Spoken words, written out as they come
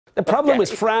The problem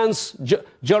is France,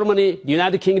 Germany, the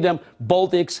United Kingdom,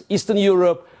 Baltics, Eastern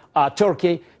Europe,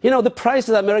 Turkey. You know, the price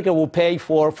that America will pay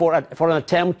for an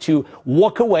attempt to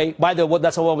walk away, by the way,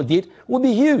 that's what Obama did, would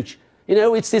be huge. You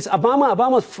know, it's this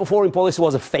Obama's foreign policy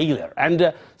was a failure.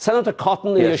 And Senator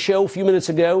Cotton, in your show a few minutes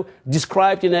ago,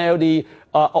 described, you know,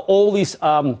 all these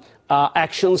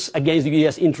actions against the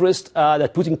U.S. interest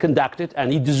that Putin conducted,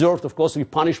 and he deserved, of course, to be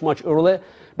punished much earlier.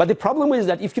 But the problem is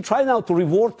that if you try now to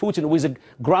reward Putin with a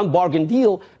grand bargain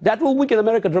deal, that will weaken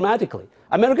America dramatically.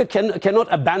 America cannot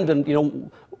abandon, you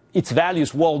know, its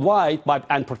values worldwide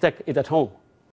and protect it at home.